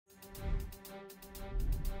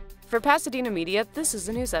For Pasadena Media, this is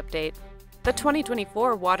a news update. The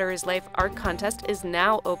 2024 Water is Life Art Contest is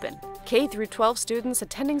now open. K-12 students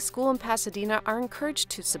attending school in Pasadena are encouraged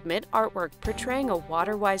to submit artwork portraying a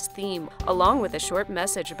water-wise theme, along with a short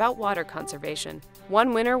message about water conservation.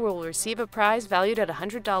 One winner will receive a prize valued at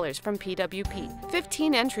 $100 from PWP.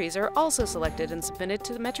 15 entries are also selected and submitted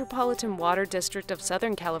to the Metropolitan Water District of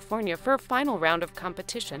Southern California for a final round of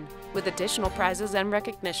competition, with additional prizes and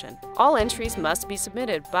recognition. All entries must be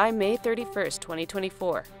submitted by May 31,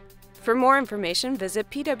 2024. For more information, visit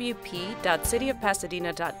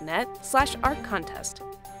pwp.cityofpasadena.net/art contest.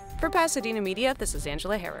 For Pasadena Media, this is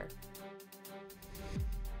Angela Harrer.